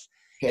themselves.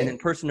 Okay. And then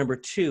person number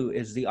 2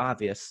 is the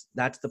obvious.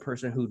 That's the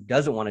person who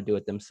doesn't want to do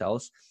it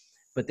themselves,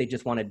 but they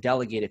just want to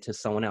delegate it to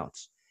someone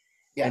else.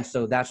 Yeah. And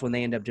so that's when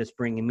they end up just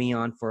bringing me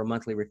on for a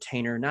monthly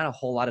retainer, not a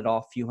whole lot at all,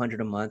 a few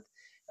 $100 a month.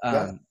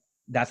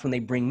 That's when they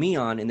bring me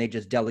on and they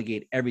just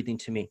delegate everything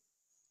to me.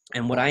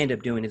 And what I end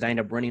up doing is I end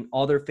up running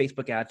all their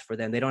Facebook ads for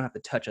them. They don't have to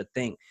touch a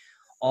thing.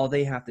 All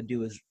they have to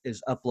do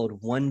is upload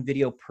 1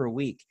 video per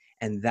week,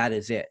 and that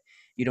is it.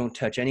 You don't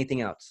touch anything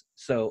else.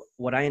 So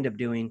what I end up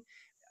doing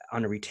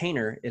on a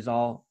retainer is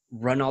I'll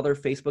run all their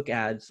Facebook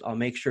ads. I'll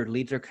make sure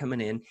leads are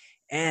coming in,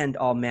 and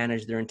I'll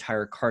manage their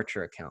entire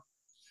Kartra account.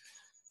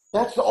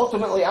 That's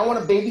ultimately, I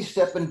want to baby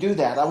step and do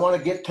that. I want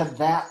to get to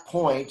that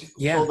point.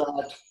 So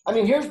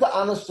that, here's the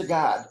honest to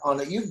God on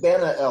it. You've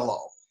been a LO.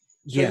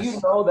 So you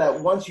know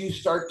that once you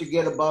start to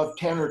get above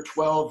 10 or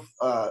 12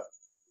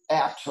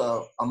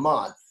 apps a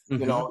month,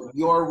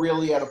 you're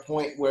really at a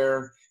point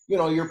where,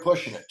 you're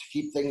pushing it to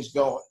keep things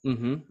going.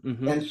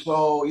 And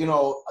so,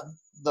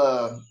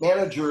 the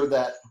manager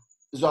that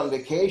is on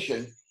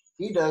vacation,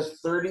 he does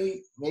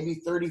 30,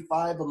 maybe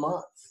 35 a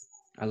month.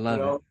 I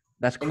love it.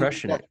 That's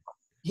crushing it.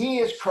 He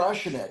is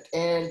crushing it.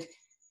 And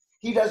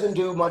he doesn't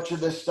do much of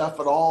this stuff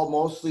at all,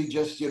 mostly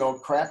just,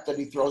 crap that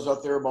he throws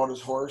out there about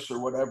his horse or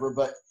whatever.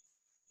 But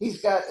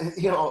he's got,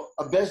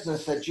 a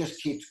business that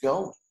just keeps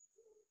going.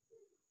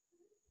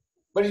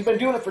 But he's been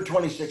doing it for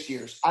 26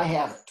 years. I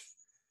haven't.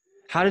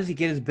 How does he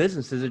get his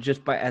business? Is it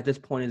just at this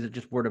point, is it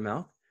just word of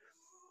mouth?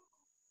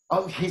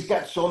 Oh, he's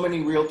got so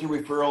many realty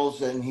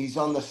referrals, and he's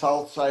on the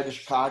south side of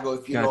Chicago.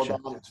 If you know that,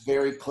 it's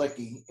very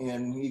clicky.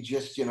 And he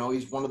just,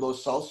 he's one of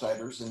those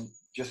Southsiders, and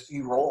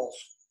he rolls.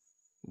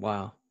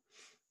 Wow.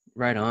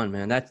 Right on,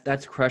 man.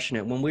 That's crushing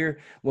it. When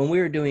we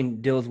were doing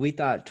deals, we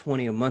thought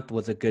 20 a month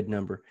was a good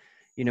number.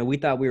 We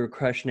thought we were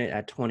crushing it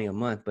at 20 a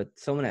month, but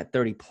someone at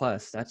 30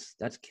 plus,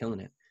 that's killing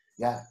it.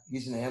 Yeah,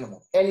 he's an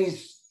animal. And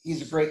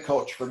he's a great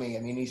coach for me.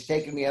 He's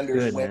taken me under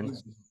his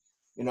wings.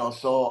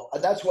 So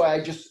that's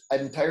why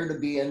I'm tired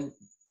of being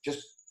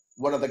just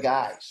one of the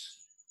guys.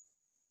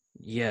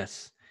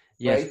 Yes.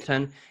 Right?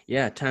 Time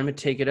to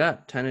take it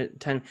up.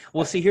 Time.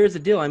 Well, see, here's the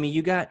deal.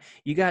 You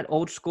got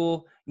old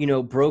school, you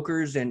know,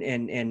 brokers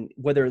and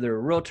whether they're a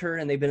realtor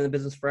and they've been in the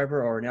business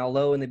forever, or an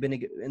LO and they've been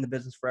in the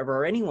business forever,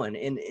 or anyone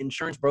in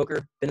insurance broker,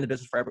 been in the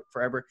business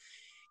forever.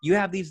 You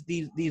have these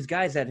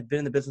guys that have been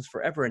in the business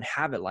forever and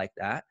have it like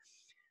that.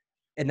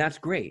 And that's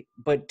great.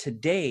 But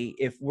today,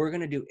 if we're going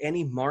to do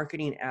any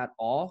marketing at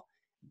all,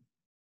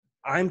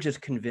 I'm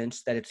just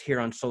convinced that it's here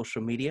on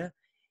social media.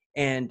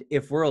 And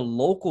if we're a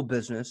local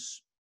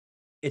business,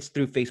 it's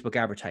through Facebook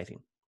advertising.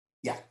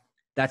 Yeah.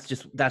 That's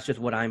just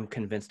what I'm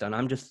convinced on.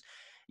 I'm just,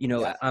 you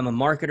know, I'm a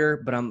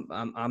marketer, but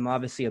I'm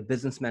obviously a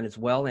businessman as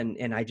well.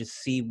 And I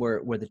just see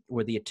where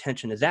the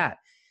attention is at.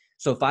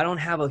 So if I don't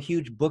have a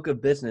huge book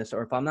of business,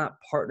 or if I'm not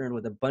partnered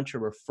with a bunch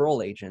of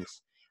referral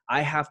agents,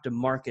 I have to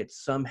market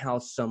somehow,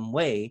 some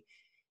way.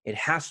 It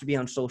has to be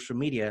on social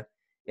media.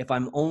 If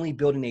I'm only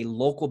building a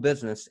local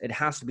business, it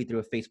has to be through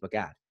a Facebook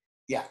ad.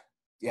 Yeah.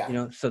 Yeah. You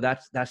know, so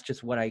that's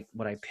just what I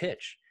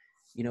pitch.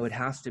 You know, it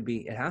has to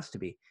be.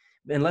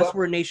 Unless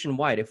we're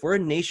nationwide. If we're a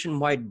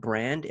nationwide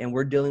brand and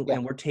we're dealing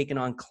and we're taking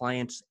on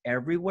clients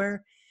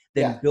everywhere,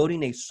 then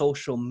building a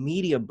social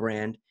media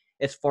brand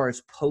as far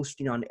as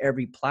posting on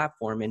every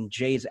platform. And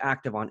Jay's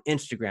active on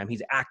Instagram.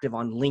 He's active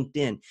on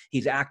LinkedIn.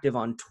 He's active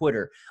on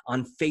Twitter,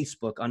 on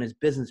Facebook, on his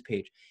business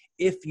page.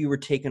 If you were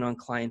taking on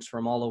clients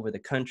from all over the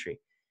country.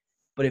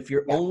 But if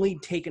you're only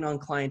taking on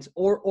clients,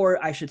 or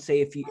I should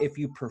say, if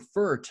you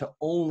prefer to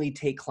only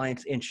take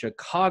clients in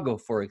Chicago,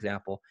 for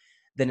example,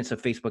 then it's a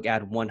Facebook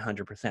ad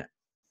 100%.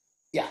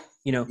 Yeah.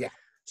 You know,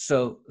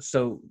 so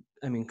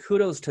I mean,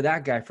 kudos to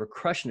that guy for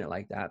crushing it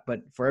like that.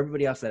 But for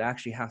everybody else that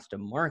actually has to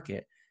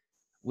market,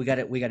 we got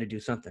to do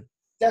something.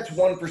 That's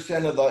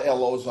 1% of the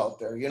LOs out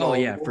there. You know, oh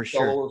yeah, for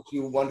sure. LOs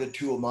do 1 to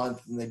 2 a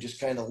month, and they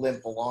just kind of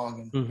limp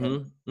along,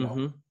 and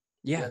you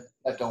know,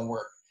 that don't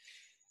work.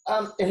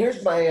 And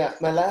here's my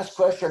last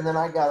question, and then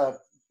I gotta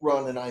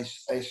run, and I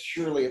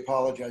surely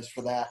apologize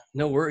for that.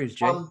 No worries,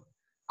 Jay.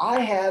 I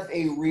have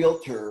a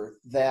realtor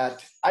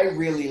that I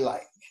really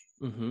like.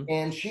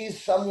 And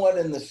she's somewhat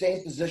in the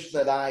same position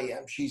that I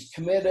am. She's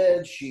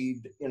committed. You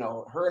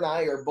know, her and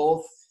I are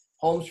both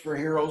Homes for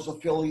Heroes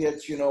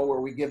affiliates, you know, where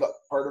we give up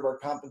part of our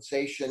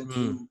compensation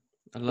to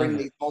bring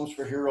these Homes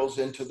for Heroes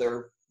into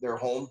their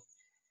home.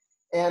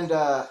 And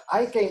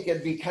I think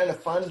it'd be kind of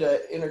fun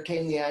to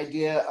entertain the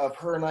idea of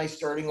her and I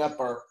starting up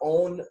our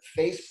own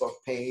Facebook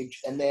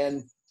page and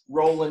then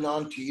rolling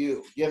on to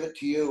you, give it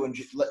to you, and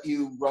just let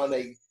you run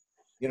a,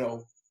 you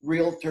know,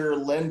 realtor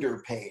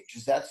lender page.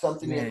 Is that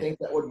something you think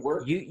that would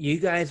work? You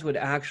guys would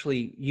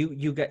actually,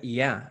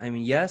 I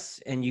mean, yes.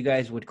 And you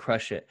guys would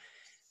crush it,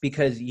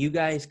 because you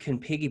guys can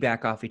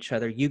piggyback off each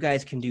other. You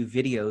guys can do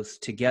videos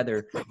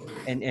together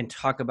and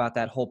talk about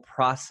that whole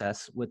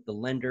process with the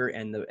lender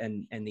and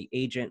the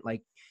agent.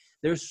 Like,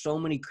 there's so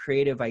many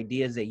creative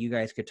ideas that you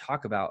guys could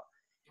talk about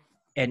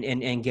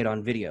and get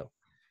on video.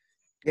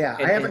 Yeah,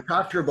 I haven't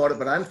talked to her about it,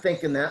 but I'm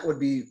thinking that would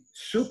be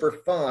super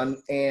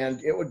fun,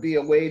 and it would be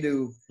a way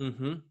to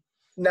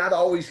not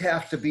always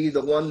have to be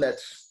the one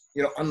that's,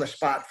 you know, on the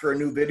spot for a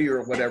new video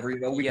or whatever. You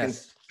know, we can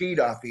feed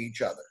off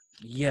each other.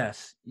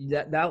 Yes,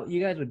 that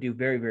you guys would do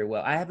very, very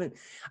well.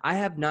 I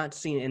have not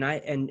seen, and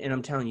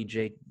I'm telling you,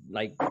 Jay,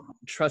 like,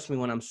 trust me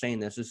when I'm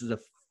saying this. This is a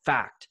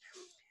fact.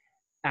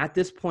 At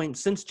this point,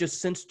 since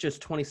just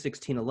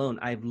 2016 alone,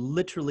 I've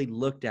literally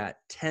looked at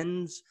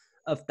tens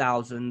of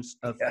thousands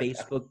of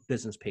Facebook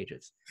business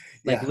pages.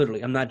 Like,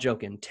 literally, I'm not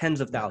joking. Tens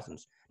of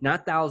thousands,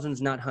 not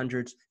thousands, not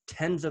hundreds,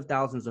 tens of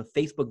thousands of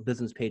Facebook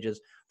business pages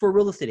for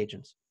real estate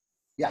agents.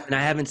 Yeah. And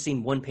I haven't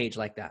seen one page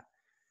like that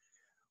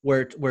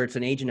where it's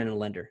an agent and a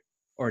lender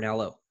or an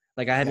LO.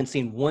 Like, I haven't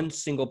seen one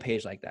single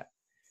page like that.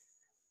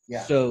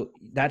 Yeah. So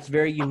that's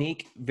very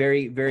unique,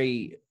 very,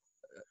 very,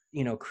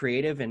 you know,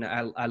 creative. And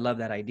I love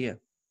that idea.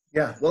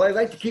 Yeah. Well, I'd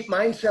like to keep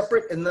mine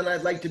separate, and then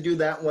I'd like to do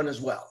that one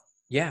as well.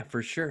 Yeah,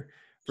 for sure.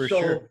 For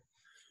sure.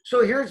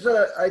 So here's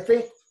I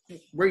think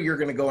where you're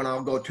going to go and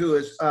I'll go too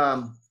is,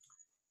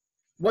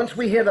 once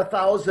we hit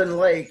 1,000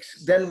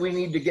 likes, then we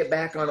need to get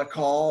back on a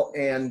call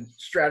and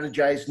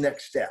strategize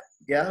next step.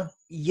 Yeah.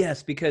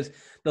 Yes, because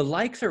the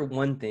likes are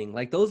one thing.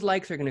 Like, those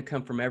likes are going to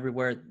come from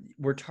everywhere.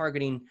 We're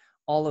targeting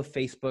all of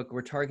Facebook.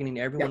 We're targeting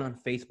everyone on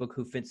Facebook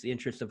who fits the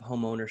interest of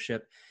home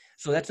ownership.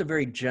 So that's a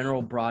very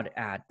general, broad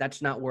ad.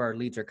 That's not where our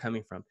leads are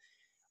coming from.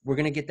 We're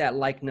going to get that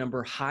like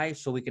number high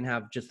so we can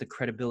have just the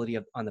credibility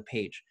on the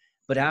page.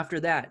 But after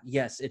that,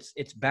 yes,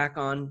 it's back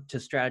on to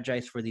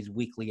strategize for these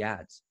weekly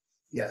ads.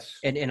 Yes.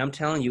 And I'm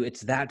telling you,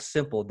 it's that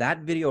simple. That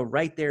video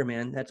right there,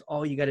 man, that's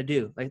all you got to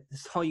do. Like,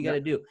 that's all you got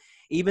to do.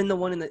 Even the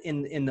one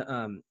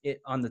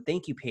on the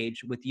thank you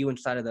page with you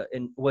inside of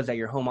was that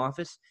your home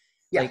office?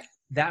 Yeah. Like,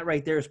 that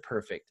right there is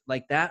perfect.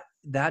 Like,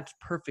 that's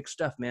perfect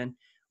stuff, man.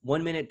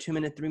 1 minute, 2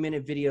 minute, 3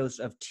 minute videos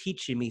of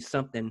teaching me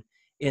something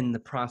in the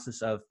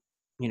process of,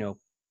 you know,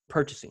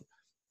 purchasing.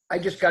 I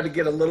just got to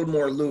get a little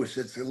more loose.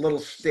 It's a little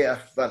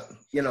stiff, but,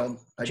 you know.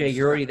 Jay,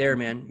 you're already there,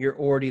 man. You're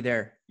already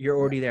there. You're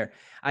already there.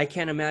 I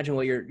can't imagine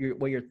what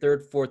your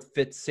third, fourth,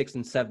 fifth, sixth,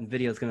 and seventh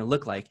video is going to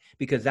look like,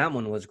 because that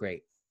one was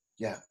great.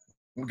 Yeah.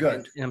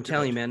 Good. And I'm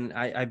telling you, man,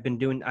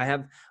 I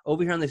have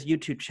over here on this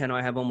YouTube channel,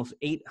 I have almost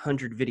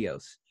 800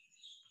 videos.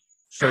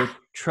 So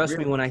trust me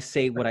Really? when I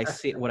say what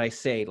I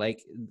say,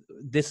 like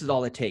this is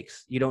all it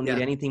takes. You don't need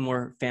Yeah. anything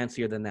more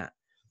fancier than that.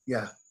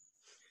 Yeah.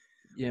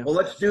 Yeah. Well,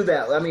 let's do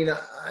that. I mean,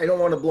 I don't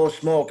want to blow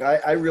smoke.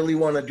 I really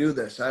want to do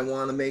this. I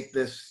want to make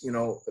this, you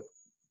know,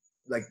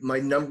 like my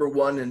number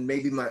one and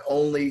maybe my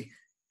only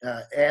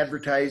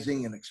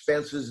advertising and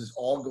expenses is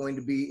all going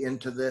to be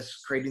into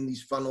this, creating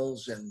these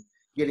funnels and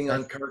getting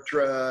on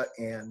Kartra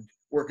and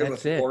working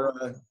That's with it.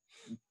 Laura.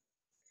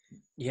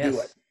 Yes,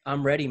 Do it.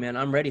 I'm ready, man.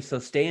 I'm ready. So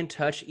stay in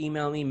touch,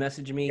 email me,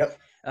 message me.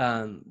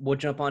 Yep. We'll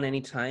jump on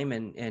anytime,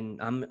 and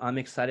I'm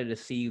excited to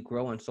see you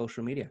grow on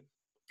social media.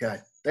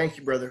 God, thank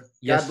you, brother.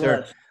 Yes, God sir.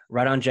 bless.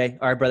 Right on, Jay.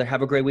 All right, brother.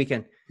 Have a great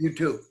weekend. You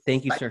too.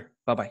 Thank you, Bye. sir.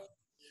 Bye-bye.